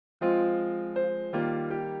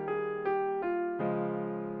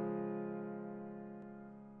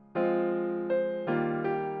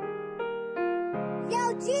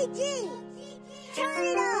REDD, turn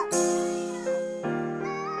it up.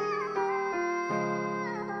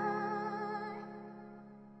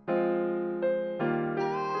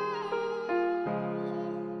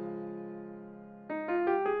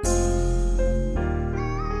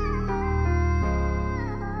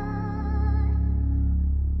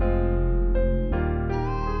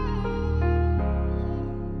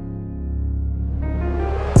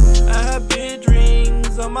 Big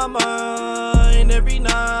dreams on my mind every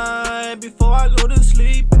night before I go to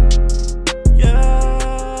sleep.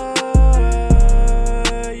 Yeah,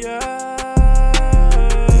 yeah.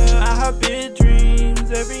 I have big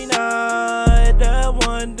dreams every night that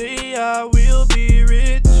one day I will be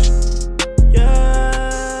rich.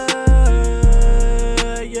 Yeah,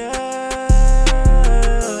 yeah.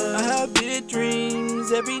 I have big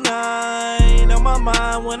dreams every night on my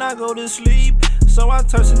mind when I go to sleep. So I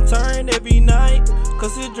touch and turn every night,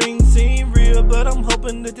 cause the dreams seem real, but I'm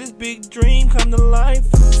hoping that this big dream come to life.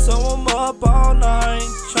 So I'm up all night,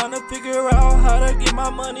 trying to figure out how to get my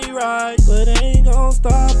money right, but I ain't gonna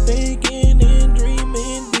stop thinking and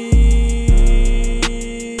dreaming big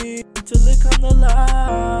till it come to life.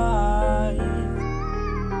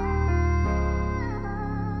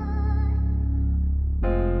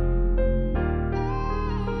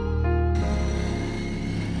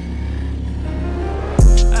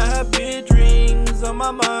 Big dreams on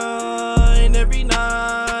my mind every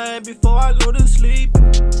night before I go to sleep.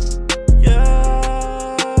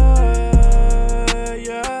 Yeah,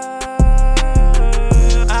 yeah.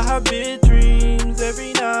 I have big dreams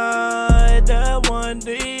every night that one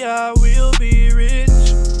day I will be rich.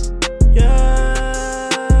 Yeah,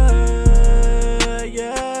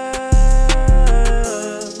 yeah.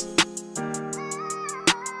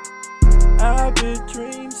 I have big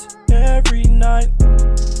dreams every night.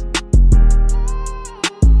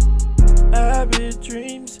 I have big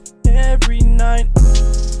dreams every night.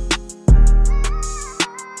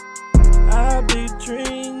 I have big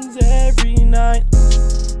dreams every night.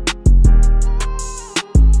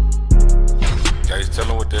 Guys, tell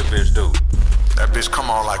them what that bitch do. That bitch come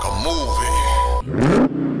on like a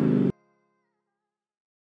movie.